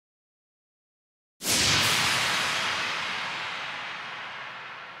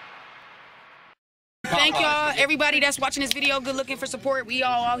Thank y'all, everybody that's watching this video. Good looking for support. We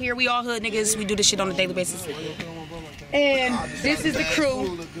all out here. We all hood niggas. We do this shit on a daily basis. And this is the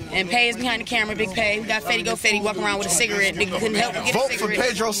crew. And Pay is behind the camera. Big Pay. We got Feddie. Go Feddie. Walking around with a cigarette. Nigga couldn't help but get Vote a cigarette. for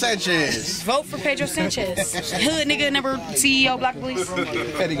Pedro Sanchez. Vote for Pedro Sanchez. Hood nigga, number CEO, Blocc Bullyz.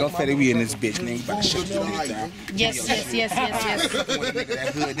 Feddie go Feddie. We in this bitch, nigga. About to shut this bitch down. Yes. That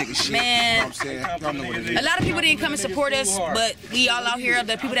hood nigga shit. Man, You know what I'm saying? Y'all know what it is. a lot of people didn't come and support us, but we all out here.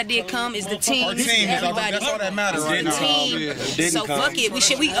 The people that did come is the team. Our team, everybody. that's all that matters right The now. team. So fuck it. We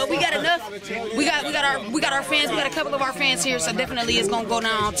got enough. We got our fans. We got a couple of our fans here, so definitely it's gonna go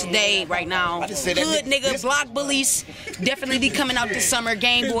down today, right now. Hood nigga, Blocc Bullyz, definitely be coming out this summer.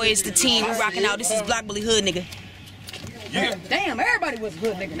 Game Boys, the team, we rocking out. This is Blocc Bullyz Hood nigga. Yeah. Damn, everybody was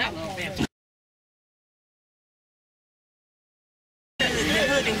hood nigga. Not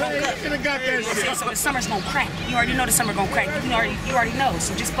so the summer's gonna crack. You already know the summer gonna crack. You already know.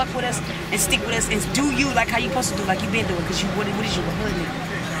 So just fuck with us and stick with us and do you like how you supposed to do, like you been doing. Cause you what is you a hood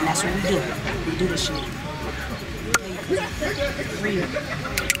nigga? And that's what we do. We do this shit.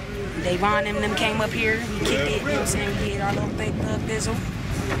 Davon and them came up here. We kicked it. You know what I'm saying? We did our little big bizzle.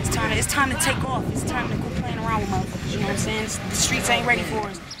 It's time to take off. It's time to quit playing around with motherfuckers. You know what I'm saying? The streets ain't ready for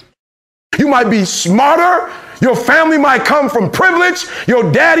us. You might be smarter, your family might come from privilege,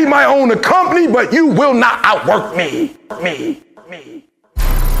 your daddy might own a company, but you will not outwork me.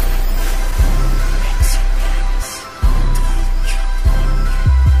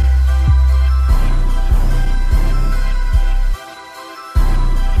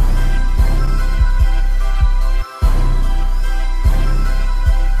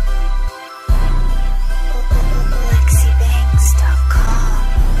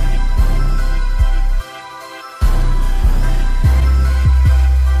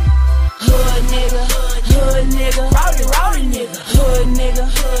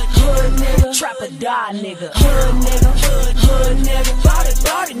 Trap or die, nigga. Hood nigga.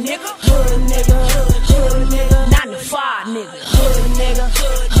 Body, nigga. Hood nigga. 9 to 5, nigga.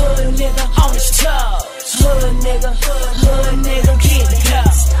 Hood nigga. On his toes. Hood nigga. Get it up.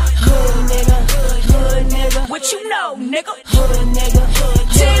 Hood nigga. What you know, nigga? Hood nigga.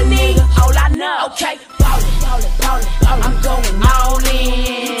 Tenny, all I know. Okay, ballin'. I'm going all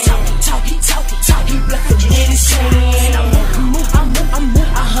in. Talking. He bluffing in his hand. I'm moving.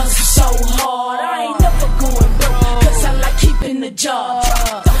 I hustle so hard. I ain't never going broke. Cause I like keeping the job.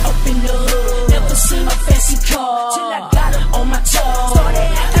 Up in the hood. Never seen a fancy car. Till I got it on my toe.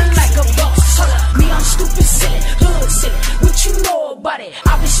 Started acting like a boss. Me, I'm stupid silly. Hood silly. What you know about it?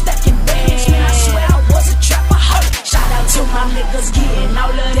 I been stacking bands. Man, I swear I was a trapper. Shout out to my niggas getting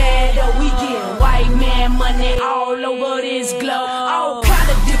all of that we getting. White man money all over this globe. All kind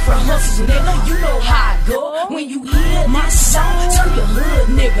of different hustles, nigga. You know how I go. When you hear my song, turn your hood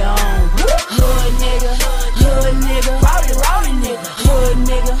nigga on. Hood nigga. Rowdy nigga. Hood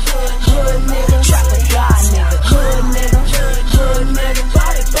nigga. Trap or die nigga. Hood nigga.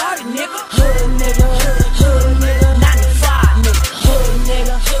 Body nigga. Hood nigga. 9 to 5 nigga.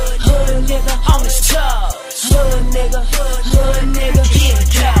 Hood nigga. On his toes. Hood nigga. Get it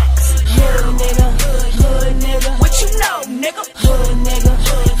back. Hood nigga. What you know, nigga? Hood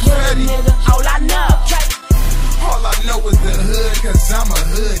nigga. All I know. All I know is the hood, cause I'm a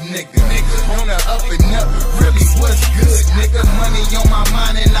hood nigga. On the up and up, really what's good, nigga? Money on my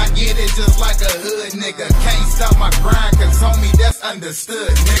mind and I get it just like a hood nigga. Can't stop my grind, cause homie, that's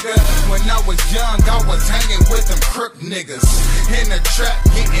understood, nigga. When I was young, I was hanging with them crook niggas. In the trap,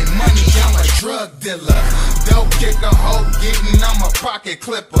 getting money, I'm a drug dealer. Dope kicker, hoe getting, I'm a pocket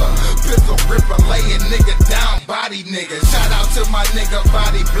clipper. Pistol ripper, lay a nigga down, body nigga. Shout out to my nigga,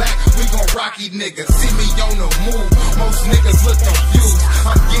 Body Black, we gon' rocky nigga. See me on the move, most niggas look confused.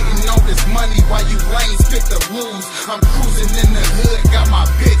 I'm getting all this money while you lanes pick the lose. I'm cruising in the hood, got my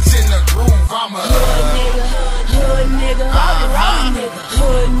bitch in the groove. I'm a hood nigga. Rowdy nigga.